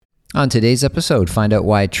On today's episode, find out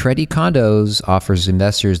why Tready Condos offers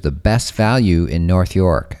investors the best value in North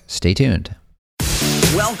York. Stay tuned.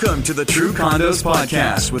 Welcome to the True Condos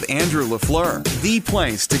Podcast with Andrew LaFleur, the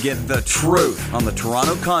place to get the truth on the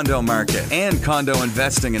Toronto condo market and condo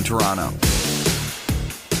investing in Toronto.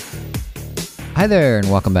 Hi there, and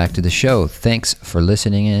welcome back to the show. Thanks for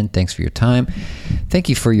listening in. Thanks for your time. Thank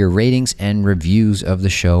you for your ratings and reviews of the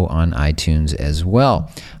show on iTunes as well.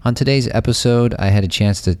 On today's episode, I had a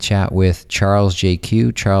chance to chat with Charles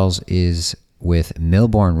JQ. Charles is with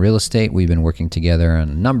Milbourne Real Estate. We've been working together on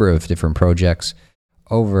a number of different projects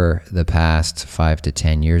over the past 5 to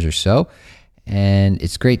 10 years or so, and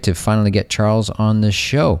it's great to finally get Charles on the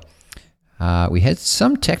show. We had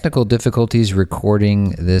some technical difficulties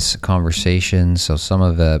recording this conversation, so some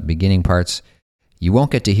of the beginning parts you won't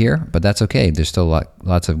get to hear, but that's okay. There's still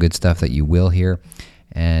lots of good stuff that you will hear,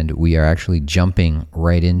 and we are actually jumping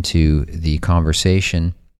right into the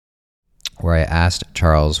conversation where I asked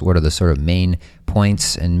Charles what are the sort of main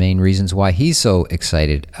points and main reasons why he's so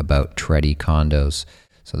excited about Tready Condos.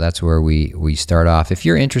 So that's where we start off. If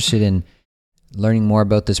you're interested in learning more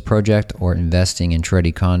about this project or investing in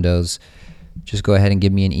Tready Condos, just go ahead and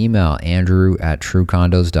give me an email,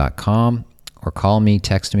 andrew@truecondos.com, or call me,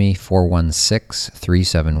 text me,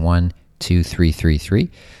 416-371-2333.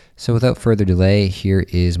 So without further delay, here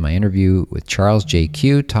is my interview with Charles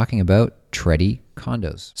JQ talking about Tready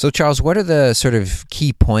Condos. So Charles, what are the sort of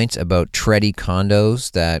key points about Tready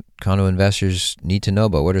Condos that condo investors need to know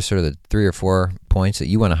about? What are sort of the 3 or 4 points that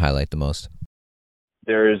you want to highlight the most?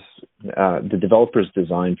 There's the developer's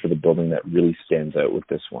design for the building that really stands out with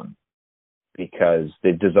this one, because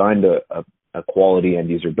they've designed a quality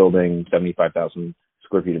end-user building, 75,000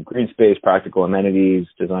 square feet of green space, practical amenities,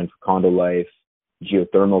 designed for condo life,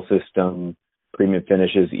 geothermal system, premium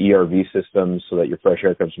finishes, ERV systems so that your fresh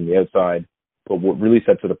air comes from the outside. But what really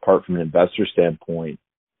sets it apart from an investor standpoint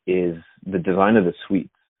is the design of the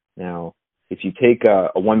suites. Now, if you take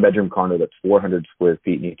a one-bedroom condo that's 400 square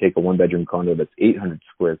feet and you take a one-bedroom condo that's 800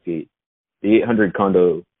 square feet, the 800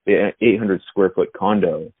 square foot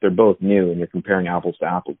condo, they're both new and you're comparing apples to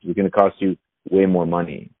apples. It's going to cost you way more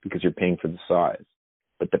money because you're paying for the size.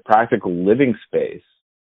 But the practical living space,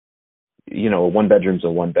 a one bedroom's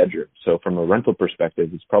a one bedroom. So from a rental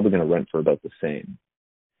perspective, it's probably going to rent for about the same.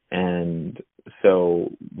 And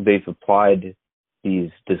so they've applied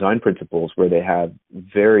these design principles where they have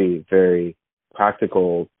very, very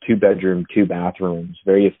practical 2-bedroom, 2 bathrooms,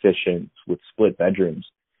 very efficient with split bedrooms,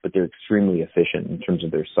 but they're extremely efficient in terms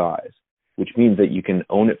of their size, which means that you can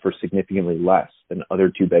own it for significantly less than other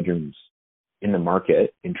 2-bedrooms in the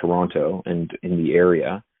market in Toronto and in the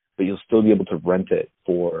area, but you'll still be able to rent it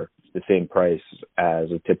for the same price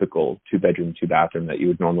as a typical 2-bedroom, 2-bathroom that you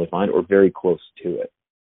would normally find, or very close to it.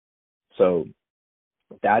 So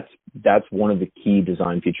that's one of the key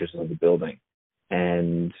design features of the building.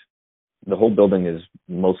 And the whole building is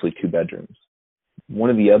mostly 2 bedrooms. One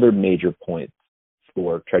of the other major points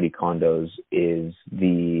for Tready Condos is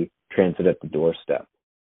the transit at the doorstep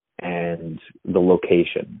and the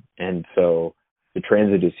location. And so the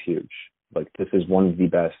transit is huge. Like, this is one of the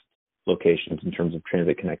best locations in terms of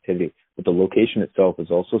transit connectivity, but the location itself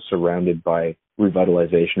is also surrounded by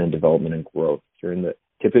revitalization and development and growth. You're in the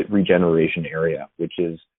Tippett regeneration area, which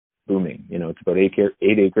is booming. It's about 8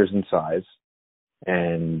 acres in size.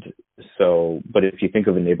 And so, but if you think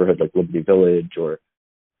of a neighborhood like Liberty Village or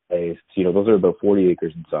those are about 40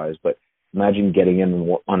 acres in size, but imagine getting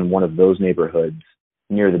in on one of those neighborhoods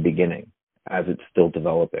near the beginning as it's still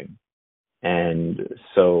developing. And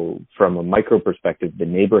so from a micro perspective, the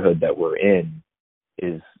neighborhood that we're in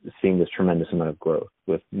is seeing this tremendous amount of growth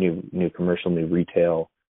with new commercial, new retail.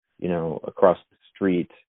 Across the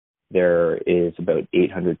street, there is about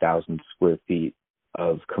 800,000 square feet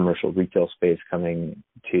of commercial retail space coming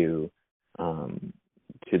to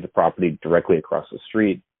the property directly across the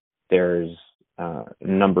street. There's a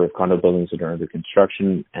number of condo buildings that are under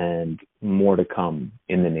construction and more to come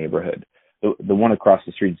in the neighborhood. The one across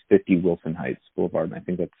the street is 50 Wilson Heights Boulevard, and I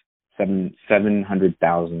think that's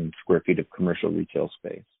 700,000 square feet of commercial retail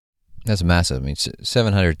space. That's massive. I mean,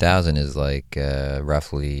 700,000 is like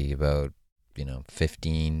roughly about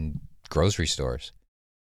 15 grocery stores.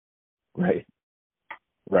 Right.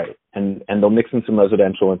 And they'll mix in some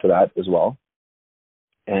residential into that as well.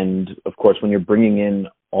 And of course, when you're bringing in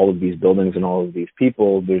all of these buildings and all of these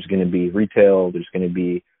people, there's going to be retail, there's going to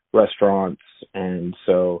be restaurants. And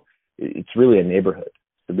so it's really a neighborhood,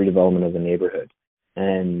 the redevelopment of the neighborhood.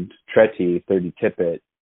 And Tready, 30 Tippett,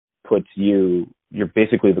 puts you're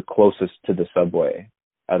basically the closest to the subway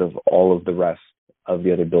out of all of the rest of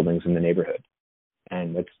the other buildings in the neighborhood.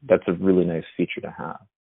 And that's a really nice feature to have.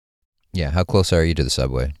 Yeah, how close are you to the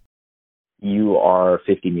subway? You are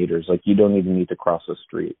 50 meters. Like, you don't even need to cross the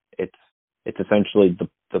street. It's essentially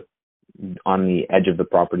the on the edge of the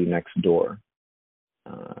property next door.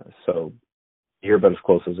 So you're about as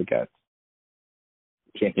close as it gets.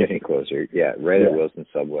 Can't get any closer. Yeah, right at Wilson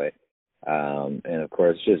Subway. And of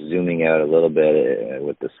course, just zooming out a little bit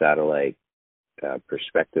with the satellite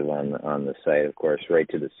perspective on the site. Of course, right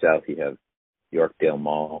to the south, you have Yorkdale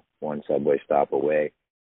Mall, one subway stop away.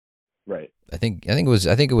 Right. I think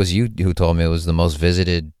it was you who told me it was the most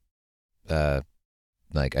visited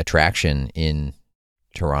like attraction in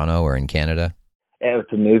Toronto or in Canada. Yeah,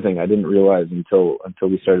 it's amazing. I didn't realize until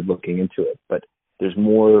we started looking into it, but there's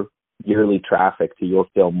more yearly traffic to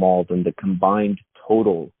Yorkdale Mall than the combined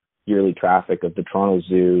total yearly traffic of the Toronto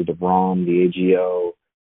Zoo, the ROM, the AGO,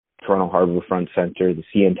 Toronto Harbourfront Centre, the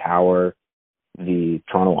CN Tower, the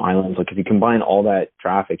Toronto Islands. Like, if you combine all that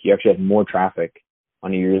traffic, you actually have more traffic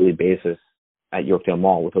on a yearly basis at Yorkdale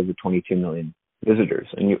Mall with over 22 million visitors.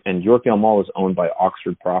 And Yorkdale Mall is owned by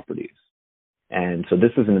Oxford Properties. And so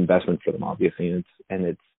this is an investment for them, obviously, and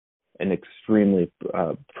it's an extremely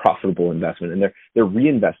profitable investment. And they're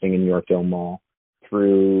reinvesting in Yorkdale Mall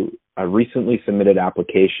through a recently submitted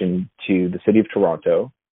application to the City of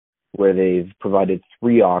Toronto, where they've provided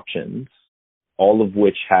 3 options, all of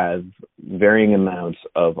which have varying amounts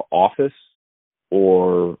of office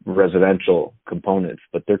or residential components.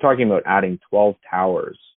 But they're talking about adding 12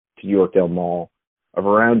 towers to Yorkdale Mall of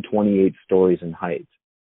around 28 stories in height.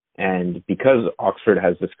 And because Oxford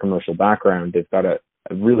has this commercial background, they've got a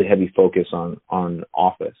really heavy focus on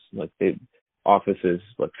office. Like, office is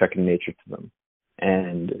like second nature to them.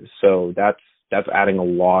 And so that's adding a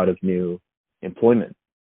lot of new employment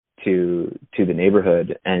to the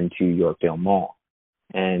neighborhood and to Yorkdale Mall.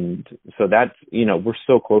 And so that's, we're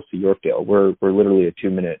so close to Yorkdale. We're literally a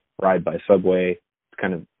 2-minute ride by subway. It's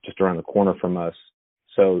kind of just around the corner from us.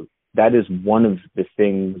 So that is one of the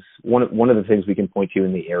things we can point to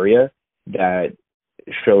in the area that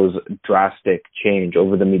shows drastic change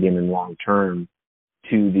over the medium and long term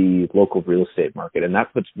to the local real estate market. And that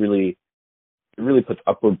really puts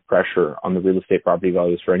upward pressure on the real estate property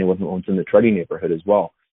values for anyone who owns in the Treaty neighborhood as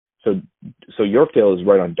well. So Yorkdale is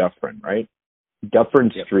right on Dufferin, right?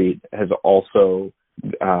 Dufferin Street has also,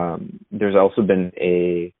 there's also been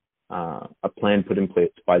a plan put in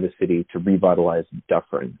place by the city to revitalize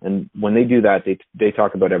Dufferin. And when they do that, they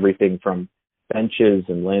talk about everything from benches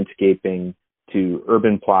and landscaping to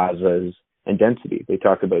urban plazas and density. They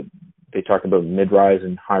talk about mid-rise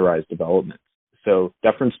and high-rise developments. So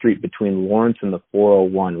Dufferin Street between Lawrence and the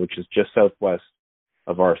 401, which is just southwest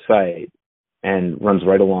of our site and runs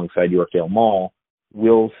right alongside Yorkdale Mall,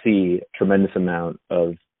 will see a tremendous amount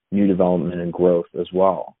of new development and growth as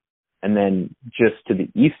well. And then just to the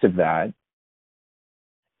east of that,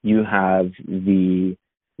 you have the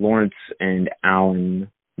Lawrence and Allen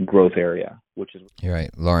growth area, which is... You're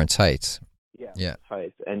right, Lawrence Heights. Yeah.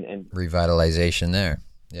 Heights. And revitalization there.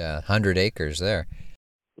 Yeah, 100 acres there.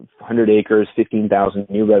 100 acres, 15,000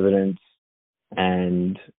 new residents,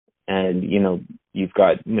 and you've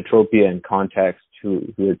got Metropia and Context,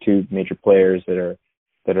 who are 2 major players that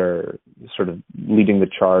are sort of leading the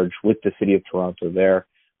charge with the City of Toronto there.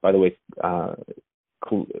 By the way,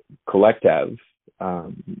 Collective,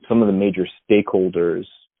 some of the major stakeholders,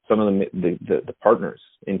 some of the partners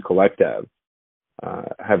in Collective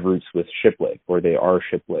have roots with Shiplake, or they are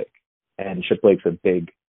Shiplake. And Shiplake's a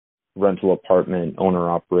big rental apartment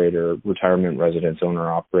owner-operator, retirement residence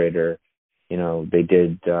owner-operator. They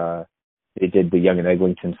did the Yonge and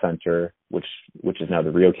Eglinton Center, which is now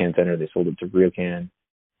the RioCan Center. They sold it to RioCan.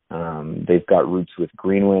 They've got roots with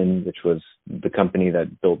Greenwind, which was the company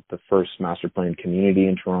that built the first master planned community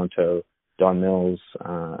in Toronto, Don Mills,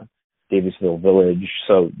 Davisville Village.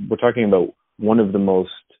 So we're talking about one of the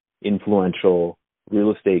most influential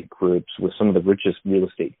real estate groups with some of the richest real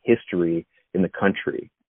estate history in the country.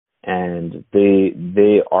 And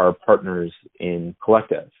they are partners in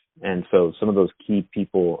Collective. And so some of those key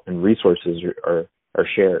people and resources are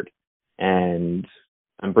shared. And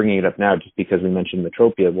I'm bringing it up now just because we mentioned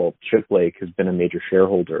Metropia. Well, Shiplake has been a major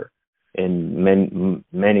shareholder in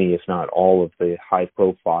many, if not all, of the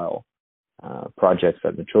high-profile projects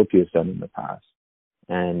that Metropia has done in the past.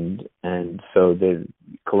 And so the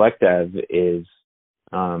Collective is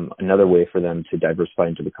another way for them to diversify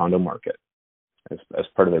into the condo market as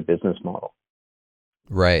part of their business model.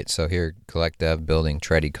 Right. So here, Collective building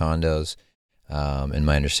Treaty condos. And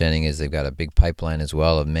my understanding is they've got a big pipeline as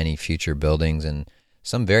well of many future buildings and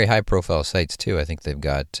some very high-profile sites too. I think they've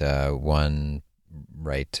got one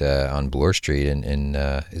right on Bloor Street in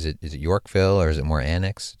is it Yorkville or is it more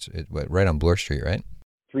Annex? It's right on Bloor Street, right?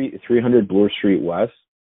 300 Bloor Street West,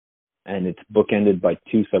 and it's bookended by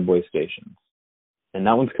 2 subway stations. And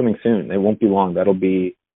that one's coming soon. It won't be long. That'll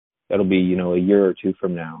be a year or 2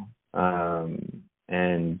 from now.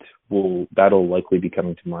 And that'll likely be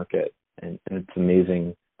coming to market. And it's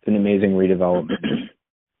amazing. It's an amazing redevelopment,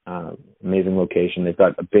 amazing location. They've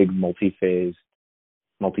got a big multi-phased,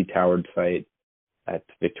 multi-towered site at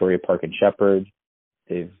Victoria Park and Shepherd.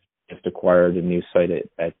 They've just acquired a new site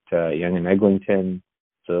at Yonge and Eglinton.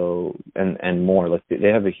 So, and more. Like, they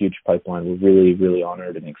have a huge pipeline. We're really, really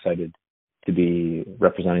honored and excited to be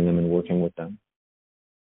representing them and working with them.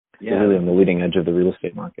 Yeah. They're really on the leading edge of the real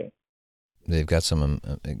estate market. They've got some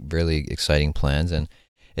really exciting plans, and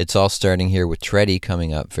it's all starting here with Tready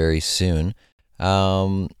coming up very soon.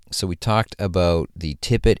 So we talked about the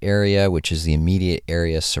Tippett area, which is the immediate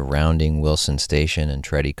area surrounding Wilson Station and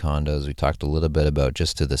Tready condos. We talked a little bit about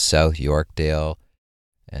just to the south, Yorkdale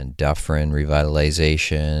and Dufferin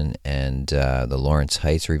revitalization and the Lawrence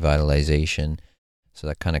Heights revitalization. So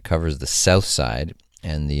that kind of covers the south side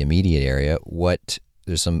and the immediate area.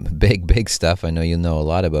 There's some big stuff I know you'll know a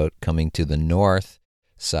lot about coming to the north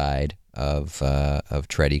side of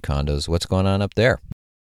Tready condos. What's going on up there?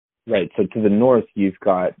 Right. So to the north, you've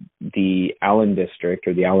got the Allen district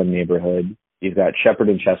or the Allen neighborhood. You've got Shepherd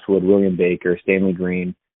and Chestwood, William Baker, Stanley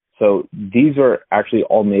Green. So these are actually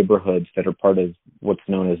all neighborhoods that are part of what's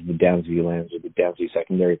known as the Downsview lands or the Downsview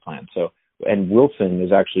secondary plan. So, and Wilson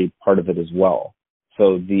is actually part of it as well.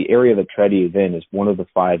 So the area that Tready is in is one of the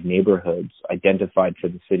 5 neighborhoods identified for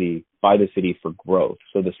the city by the city for growth.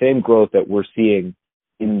 So the same growth that we're seeing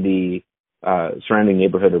in the surrounding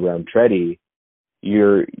neighborhood around Tready,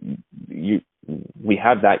 we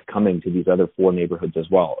have that coming to these other 4 neighborhoods as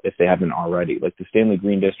well, if they haven't already. Like the Stanley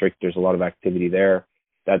Green district, there's a lot of activity there.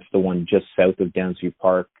 That's the one just south of Downsview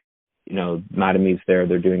Park. Matamee's there.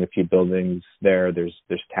 They're doing a few buildings there. There's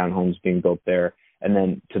townhomes being built there. And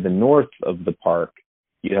then to the north of the park,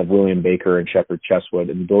 you have William Baker and Shepherd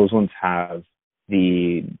Chestwood, and those ones have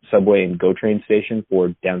the subway and GO train station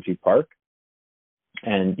for Downsview Park.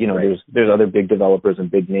 And, right. There's other big developers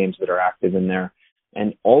and big names that are active in there.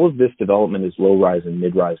 And all of this development is low-rise and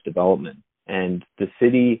mid-rise development. And the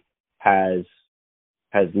city has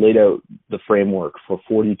laid out the framework for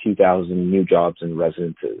 42,000 new jobs and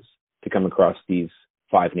residences to come across these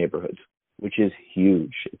 5 neighborhoods, which is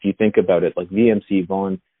huge. If you think about it, like VMC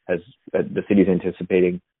Vaughan the city's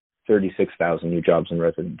anticipating 36,000 new jobs and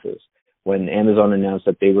residences. When Amazon announced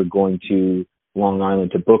that they were going to Long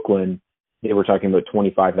Island to Brooklyn, they were talking about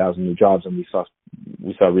 25,000 new jobs, and we saw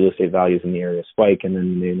real estate values in the area spike. And then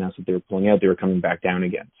when they announced that they were pulling out, they were coming back down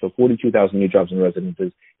again. So 42,000 new jobs and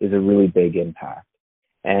residences is a really big impact,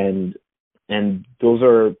 and those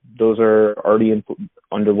are already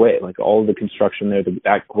underway. Like all the construction there,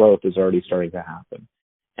 that growth is already starting to happen,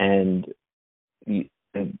 and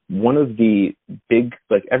one of the big,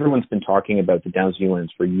 like everyone's been talking about the Downsview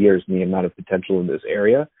lands for years and the amount of potential in this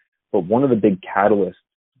area, but one of the big catalysts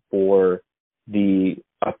for the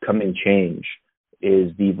upcoming change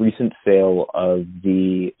is the recent sale of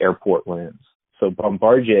the airport lands. So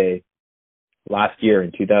Bombardier last year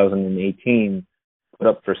in 2018 put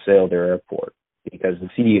up for sale their airport because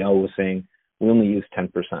the CEO was saying, we only use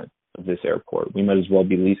 10% of this airport. We might as well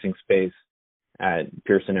be leasing space at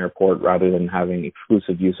Pearson Airport rather than having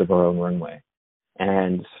exclusive use of our own runway.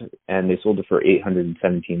 And they sold it for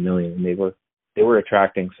 $817 million. And they were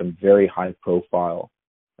attracting some very high profile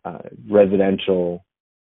residential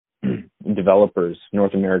developers,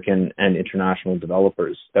 North American and international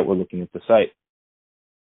developers that were looking at the site.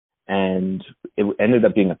 And it ended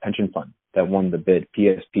up being a pension fund that won the bid,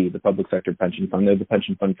 PSP, the Public Sector Pension Fund. They're the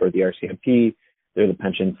pension fund for the RCMP. They're the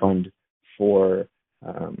pension fund for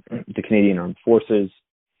the Canadian Armed Forces.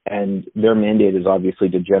 And their mandate is obviously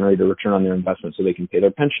to generate a return on their investment so they can pay their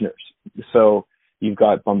pensioners. So you've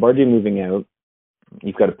got Bombardier moving out.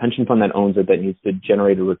 You've got a pension fund that owns it that needs to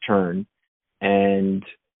generate a return. And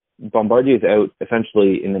Bombardier is out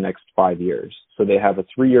essentially in the next 5 years. So they have a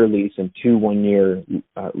 3-year lease and 2 1-year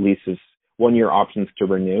leases, 1-year options to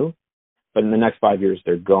renew. But in the next 5 years,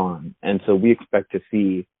 they're gone. And so we expect to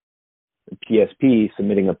see PSP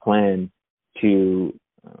submitting a plan to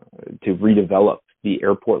redevelop the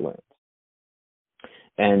airport lands.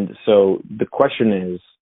 And so the question is,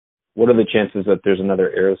 what are the chances that there's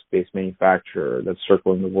another aerospace manufacturer that's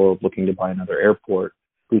circling the world looking to buy another airport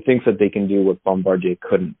who thinks that they can do what Bombardier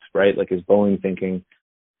couldn't, right? Like, is Boeing thinking,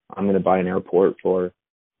 I'm going to buy an airport for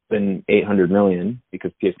then $800 million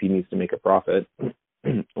because PSP needs to make a profit,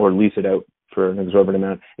 or lease it out for an exorbitant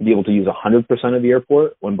amount and be able to use 100% of the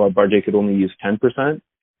airport when Bombardier could only use 10%?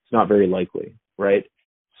 It's not very likely, right?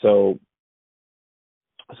 So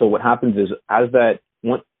So what happens is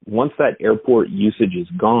once that airport usage is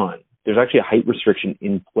gone, there's actually a height restriction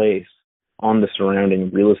in place on the surrounding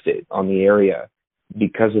real estate, on the area,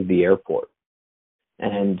 because of the airport.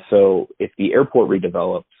 And so if the airport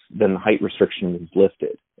redevelops, then the height restriction is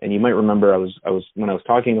lifted. And you might remember when I was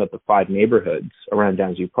talking about the 5 neighborhoods around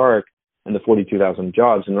Downsview Park and the 42,000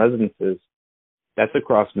 jobs and residences, that's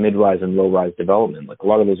across mid-rise and low-rise development. Like, a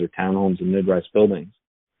lot of those are townhomes and mid-rise buildings.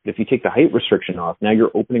 But if you take the height restriction off, now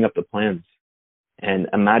you're opening up the plans. And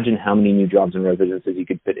imagine how many new jobs and residences you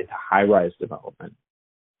could fit into high-rise development.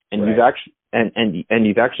 And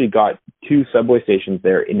you've actually got 2 subway stations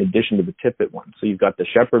there in addition to the Tippett one. So you've got the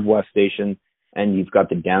Shepherd West station, and you've got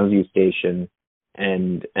the Downsview station,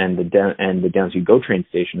 and the Downsview GO train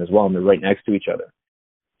station as well, and they're right next to each other.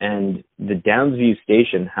 And the Downsview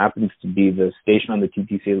station happens to be the station on the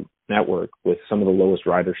TTC network with some of the lowest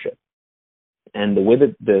ridership. And the way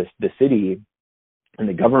that the city and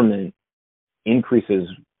the government increases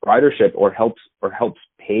ridership or helps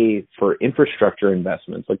pay for infrastructure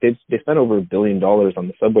investments, like they spent over $1 billion on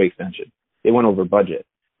the subway extension. They went over budget.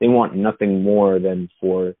 They want nothing more than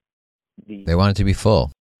for They want it to be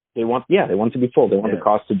full. They want it to be full. They want the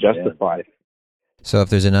cost to justify. Yeah. So if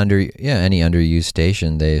there's any underused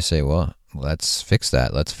station, they say, well, let's fix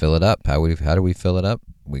that. Let's fill it up. How do we fill it up?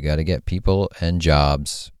 We got to get people and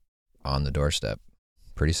jobs on the doorstep.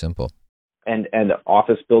 Pretty simple. And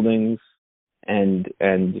office buildings and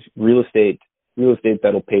real estate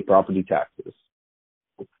that'll pay property taxes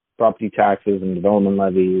and development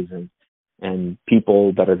levies and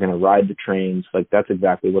people that are going to ride the trains. Like, that's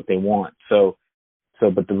exactly what they want.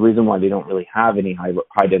 But the reason why they don't really have any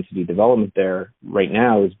high density development there right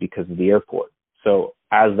now is because of the airport. So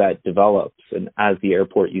as that develops and as the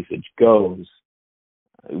airport usage goes,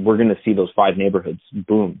 we're going to see those 5 neighborhoods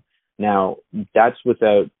boom. Now, that's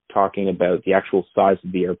without talking about the actual size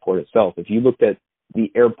of the airport itself. If you looked at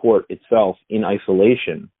the airport itself in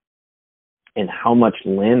isolation and how much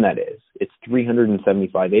land that is, it's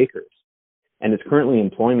 375 acres. And it's currently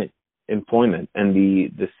employment, and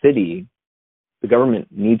the city, the government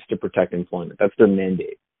needs to protect employment. That's their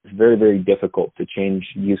mandate. It's very, very difficult to change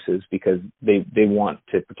uses because they want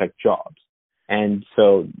to protect jobs. And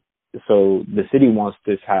so the city wants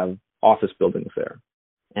to have office buildings there.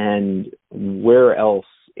 And where else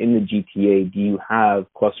in the GTA do you have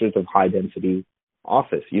clusters of high density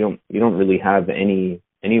office? You don't really have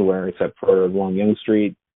anywhere except for along Yonge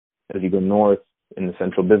Street as you go north in the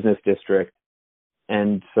Central Business District.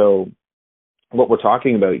 And so what we're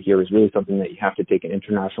talking about here is really something that you have to take an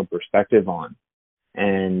international perspective on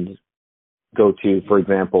and go to, for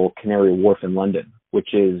example, Canary Wharf in London,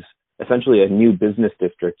 which is essentially a new business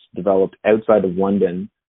district developed outside of London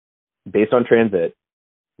based on transit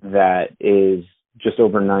that is just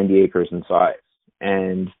over 90 acres in size.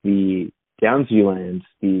 And the Downsview lands,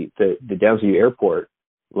 the Downsview airport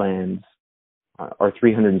lands are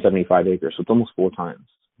 375 acres. So it's almost 4 times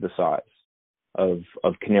the size of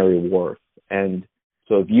Canary Wharf. And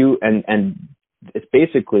so if you, and it's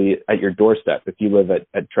basically at your doorstep if you live at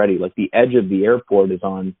Treddy. Like, the edge of the airport is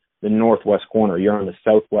on the northwest corner. You're on the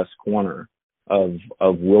southwest corner of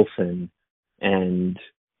Wilson and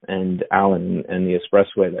Allen and the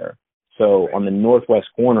expressway there. So on the northwest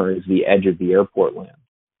corner is the edge of the airport land.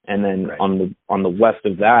 And then on the west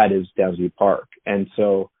of that is Downsview Park. And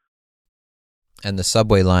the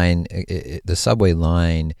subway line,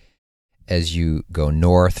 as you go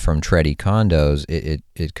north from Treddy condos,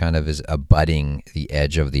 it kind of is abutting the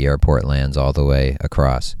edge of the airport lands all the way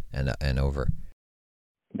across and over.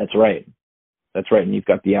 That's right. And you've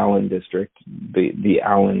got the Allen district, the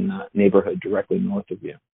Allen neighborhood directly north of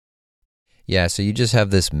you. Yeah, so you just have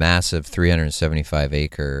this massive 375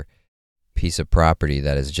 acre piece of property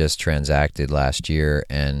that is just transacted last year,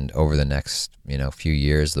 and over the next few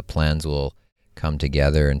years the plans will come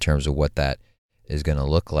together in terms of what that is going to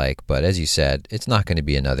look like. But as you said, it's not going to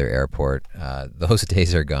be another airport. Those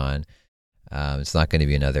days are gone. It's not going to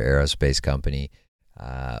be another aerospace company.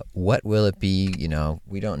 What will it be?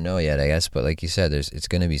 We don't know yet, I guess. But like you said, it's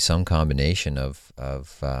going to be some combination of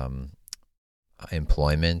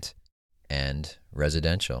employment and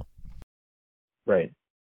residential. Right.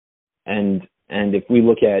 And if we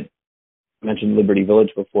look at, I mentioned Liberty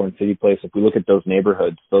Village before and City Place, if we look at those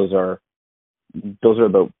neighborhoods, those are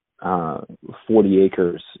about 40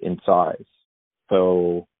 acres in size.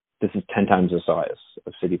 So this is 10 times the size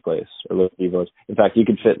of City Place or Liberty Village. In fact, you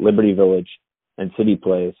could fit Liberty Village and City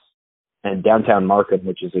Place and downtown Markham,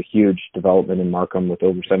 which is a huge development in Markham with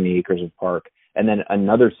over 70 acres of park, and then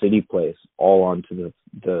another City Place all onto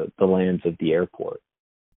the lands of the airport.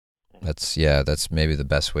 That's maybe the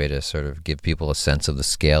best way to sort of give people a sense of the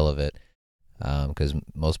scale of it, because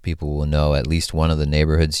most people will know at least one of the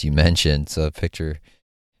neighborhoods you mentioned. So picture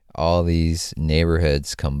all these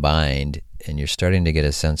neighborhoods combined, and you're starting to get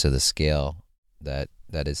a sense of the scale that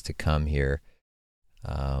is to come here.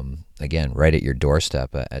 Again, right at your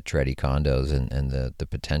doorstep at Tretti Condos, and the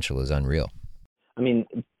potential is unreal. I mean,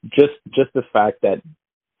 just the fact that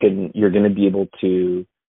you're going to be able to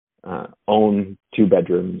own 2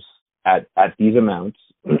 bedrooms at these amounts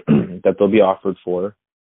that they'll be offered for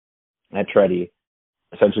at Tretti,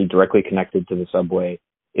 essentially directly connected to the subway,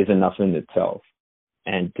 is enough in itself.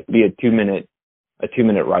 And to be a 2-minute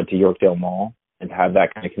ride to Yorkdale Mall, and to have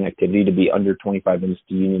that kind of connectivity, to be under 25 minutes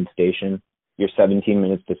to Union Station, you're 17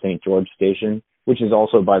 minutes to St. George Station, which is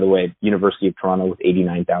also, by the way, University of Toronto with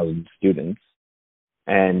 89,000 students.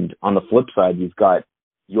 And on the flip side, you've got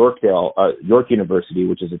York University,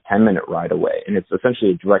 which is a 10-minute ride away, and it's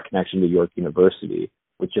essentially a direct connection to York University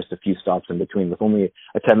with just a few stops in between, with only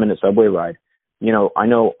a 10-minute subway ride. You know, I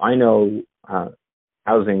know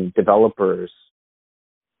housing developers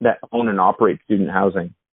that own and operate student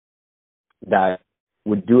housing that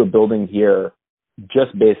would do a building here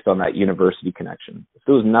just based on that university connection. If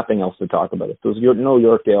there was nothing else to talk about, if there was no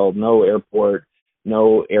Yorkdale, no airport,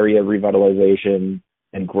 no area revitalization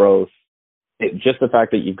and growth, just the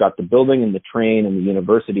fact that you've got the building and the train and the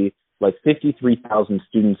university, like 53,000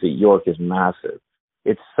 students at York is massive.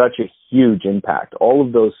 It's such a huge impact. All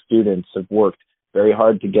of those students have worked very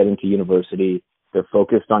hard to get into university. They're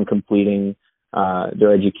focused on completing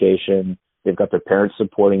their education. They've got their parents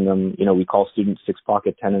supporting them. You know, we call students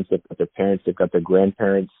 6-pocket tenants. They've got their parents, they've got their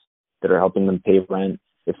grandparents that are helping them pay rent.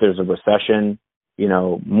 If there's a recession, you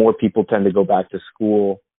know, more people tend to go back to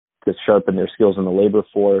school to sharpen their skills in the labor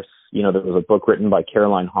force. You know, there was a book written by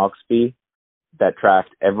Caroline Hawksby that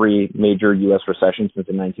tracked every major U.S. recession since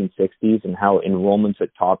the 1960s and how enrollments at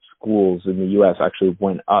top schools in the U.S. actually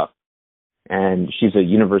went up. And she's a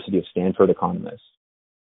University of Stanford economist.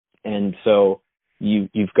 And so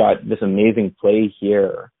you've got this amazing play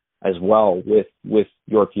here as well with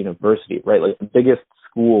York University, right? Like the biggest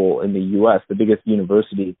school in the U.S., the biggest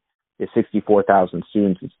university is 64,000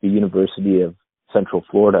 students. It's the University of Central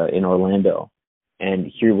Florida in Orlando.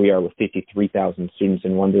 And here we are with 53,000 students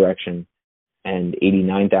in one direction and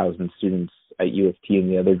 89,000 students at U of T in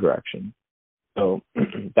the other direction. So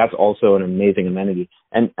that's also an amazing amenity.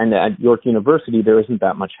 And at York University, there isn't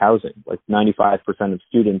that much housing. Like 95% of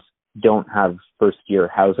students don't have first-year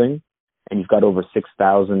housing, and you've got over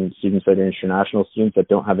 6,000 students that are international students that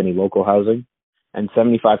don't have any local housing, and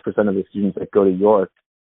 75% of the students that go to York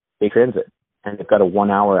take transit, and they've got a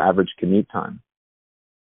 1-hour average commute time.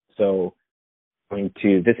 So going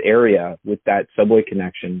to this area with that subway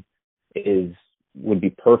connection would be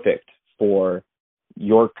perfect for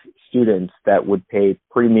York students that would pay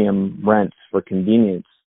premium rents for convenience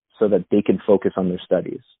so that they can focus on their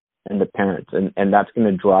studies, and the parents. And that's going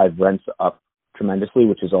to drive rents up tremendously,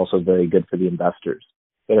 which is also very good for the investors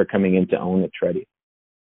that are coming in to own at Tretti.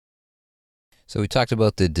 So we talked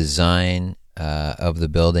about the design of the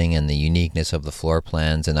building and the uniqueness of the floor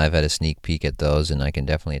plans, and I've had a sneak peek at those, and I can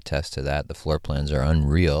definitely attest to that. The floor plans are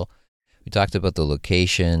unreal. We talked about the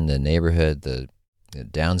location, the neighborhood, the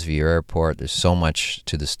Downsview Airport. There's so much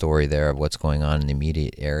to the story there of what's going on in the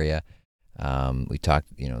immediate area. We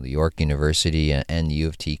talked, the York University and the U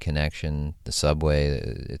of T connection, the subway.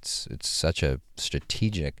 It's such a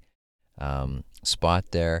strategic spot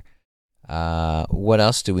there. What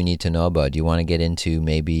else do we need to know about? Do you want to get into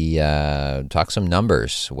maybe talk some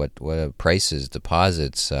numbers? What prices,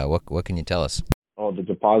 deposits? What can you tell us? Oh, the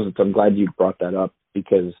deposits. I'm glad you brought that up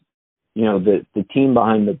because the team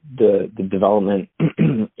behind the development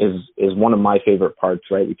is one of my favorite parts.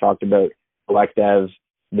 Right? We talked about Collective.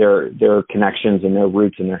 Their connections and their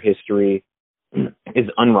roots and their history is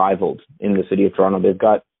unrivaled in the city of Toronto.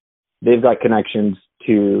 They've got connections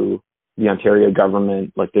to the Ontario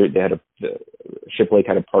government. Like they had Shiplake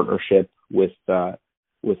had a partnership with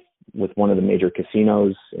one of the major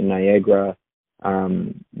casinos in Niagara.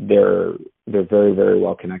 They're very, very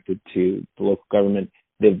well connected to the local government.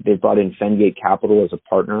 They've brought in Fengate Capital as a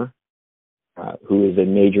partner, who is a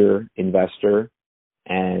major investor.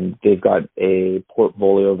 And they've got a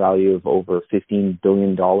portfolio value of over $15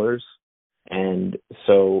 billion. And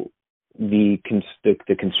so the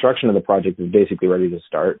construction of the project is basically ready to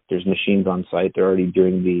start. There's machines on site. They're already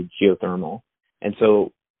doing the geothermal. And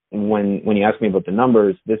so when you ask me about the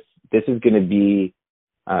numbers, this is going to be,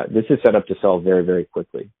 this is set up to sell very, very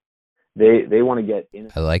quickly. They want to get in.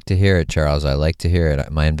 I like to hear it, Charles. I like to hear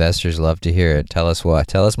it. My investors love to hear it. Tell us what.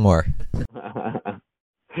 Tell us more.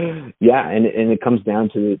 Yeah, and it comes down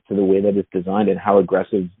to the way that it's designed and how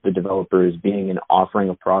aggressive the developer is being in offering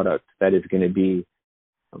a product that is going to be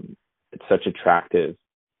at such attractive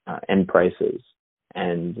end prices,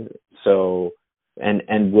 and so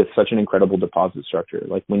and with such an incredible deposit structure.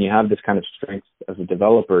 Like when you have this kind of strength as a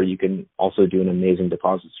developer, you can also do an amazing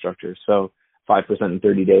deposit structure. So 5% in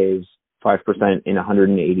 30 days, 5% in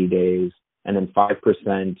 180 days, and then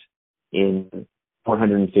 5% in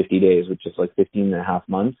 450 days, which is like 15 and a half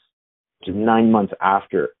months, which is 9 months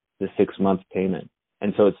after the 6-month payment.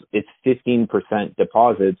 And so it's 15%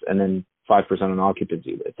 deposits and then 5% on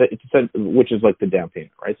occupancy, which is like the down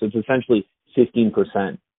payment, right? So it's essentially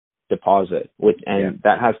 15% deposit,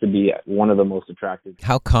 that has to be one of the most attractive.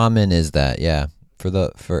 How common is that? Yeah.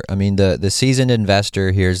 I mean, the seasoned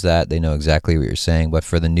investor hears that, they know exactly what you're saying, but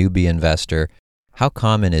for the newbie investor, how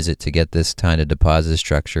common is it to get this kind of deposit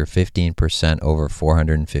structure, 15% over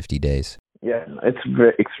 450 days? Yeah, it's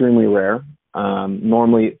extremely rare.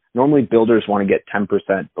 Normally builders want to get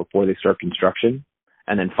 10% before they start construction,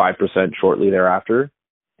 and then 5% shortly thereafter.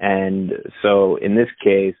 And so in this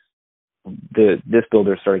case, this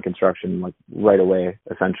builder started construction like right away,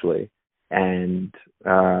 essentially, and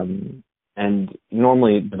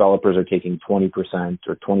normally developers are taking 20%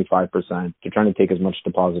 or 25%. They're trying to take as much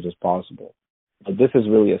deposit as possible. But this is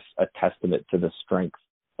really a testament to the strength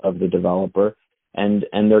of the developer and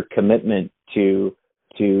their commitment to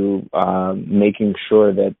making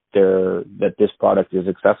sure that this product is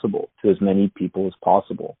accessible to as many people as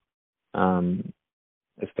possible.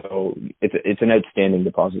 So it's an outstanding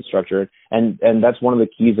deposit structure, and that's one of the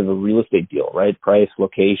keys of a real estate deal, right? Price,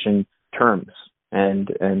 location, terms,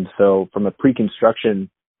 and so from a pre-construction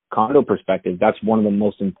condo perspective, that's one of the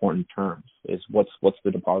most important terms is what's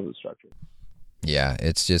the deposit structure. Yeah,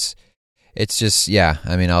 it's just yeah.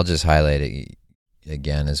 I mean, I'll just highlight it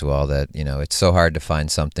again as well that it's so hard to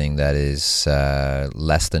find something that is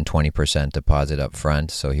less than 20% deposit up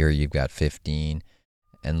front. So here you've got 15.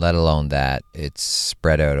 And let alone that, it's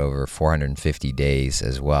spread out over 450 days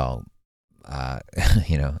as well.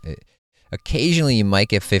 Occasionally you might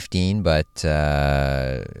get 15, but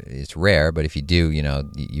it's rare. But if you do, you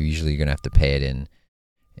usually going to have to pay it in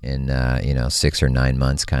 6 or 9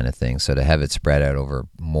 months kind of thing. So to have it spread out over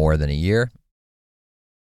more than a year,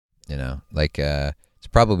 it's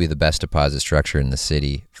probably the best deposit structure in the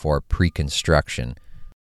city for pre-construction.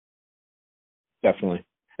 Definitely.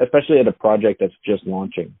 Especially at a project that's just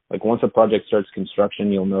launching. Like once a project starts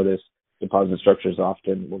construction, you'll notice deposit structures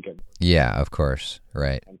often will get of course,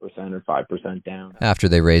 right, 10% or 5% down after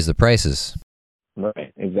they raise the prices.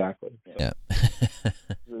 Right, exactly. Yeah.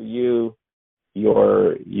 Your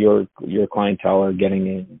clientele are getting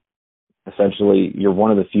in. Essentially, you're one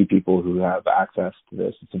of the few people who have access to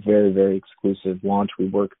this. It's a very, very exclusive launch. We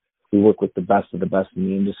work with the best of the best in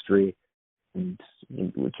the industry. And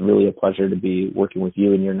it's really a pleasure to be working with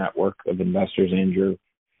you and your network of investors, Andrew.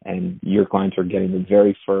 And your clients are getting the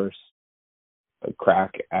very first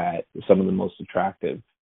crack at some of the most attractive.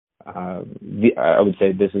 I would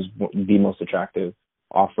say this is the most attractive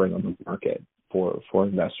offering on the market for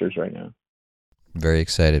investors right now. Very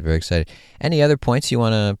excited, very excited. Any other points you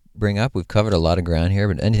want to bring up? We've covered a lot of ground here,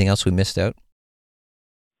 but anything else we missed out?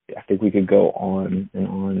 I think we could go on and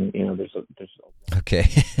on. There's okay.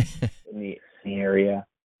 in the area.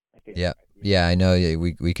 Yeah, I know.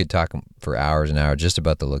 We could talk for hours and hours just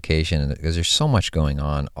about the location because there's so much going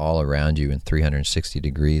on all around you in 360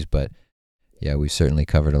 degrees. But yeah, we've certainly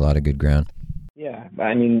covered a lot of good ground. Yeah,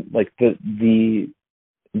 I mean, like the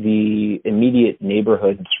immediate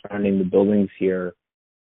neighborhood surrounding the buildings here,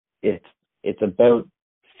 it's about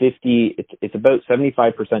 50. It's about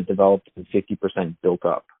 75% developed and 50% built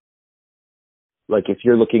up. Like if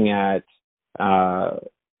you're looking at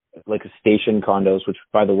like a Station Condos, which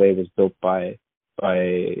by the way was built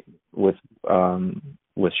with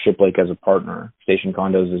Shiplake as a partner. Station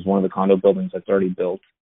Condos is one of the condo buildings that's already built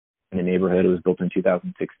in the neighborhood. It was built in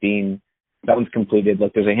 2016. That one's completed.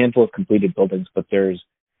 Like there's a handful of completed buildings, but there's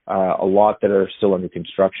a lot that are still under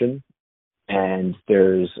construction, and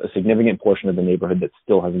there's a significant portion of the neighborhood that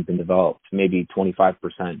still hasn't been developed. Maybe 25%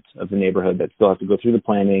 of the neighborhood that still has to go through the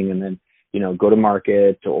planning and then go to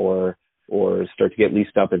market or start to get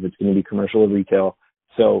leased up if it's going to be commercial or retail.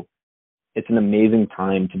 So it's an amazing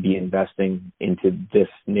time to be investing into this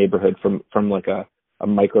neighborhood from like a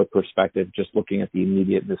micro perspective, just looking at the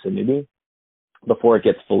immediate vicinity before it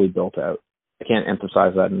gets fully built out. I can't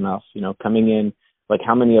emphasize that enough. Coming in, like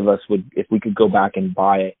how many of us would, if we could go back and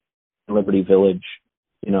buy Liberty Village,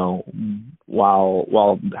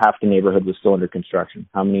 while half the neighborhood was still under construction,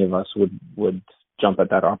 how many of us would jump at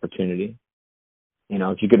that opportunity?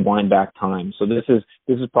 if you could wind back time. So this is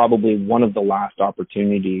probably one of the last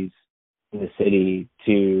opportunities in the city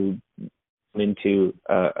to come into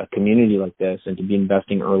a community like this and to be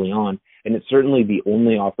investing early on. And it's certainly the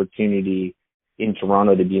only opportunity in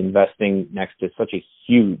Toronto to be investing next to such a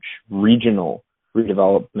huge regional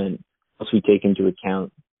redevelopment. Once we take into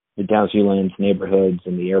account the Downsview Lands neighborhoods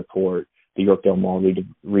and the airport, the Yorkdale Mall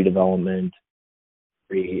redevelopment,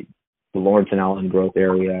 the Lawrence and Allen growth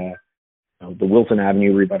area, the Wilson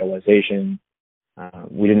Avenue revitalization.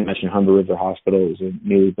 We didn't mention Humber River Hospital. It was a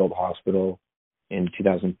newly built hospital in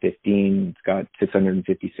 2015. It's got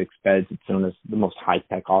 656 beds. It's known as the most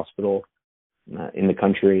high-tech hospital in the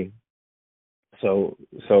country. So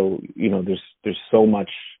there's so much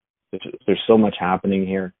happening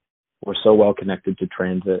here. We're so well connected to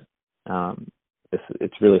transit.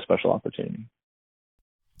 It's really a special opportunity.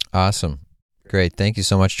 Awesome. Great. Thank you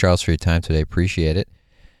so much, Charles, for your time today. Appreciate it.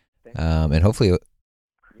 And hopefully,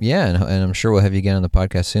 and I'm sure we'll have you again on the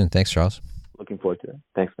podcast soon. Thanks, Charles. Looking forward to it.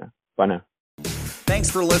 Thanks, man. Bye now. Thanks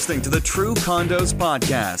for listening to the True Condos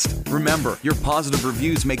podcast. Remember, your positive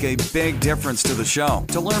reviews make a big difference to the show.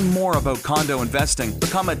 To learn more about condo investing,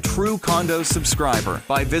 become a True Condos subscriber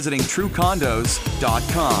by visiting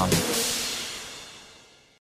truecondos.com.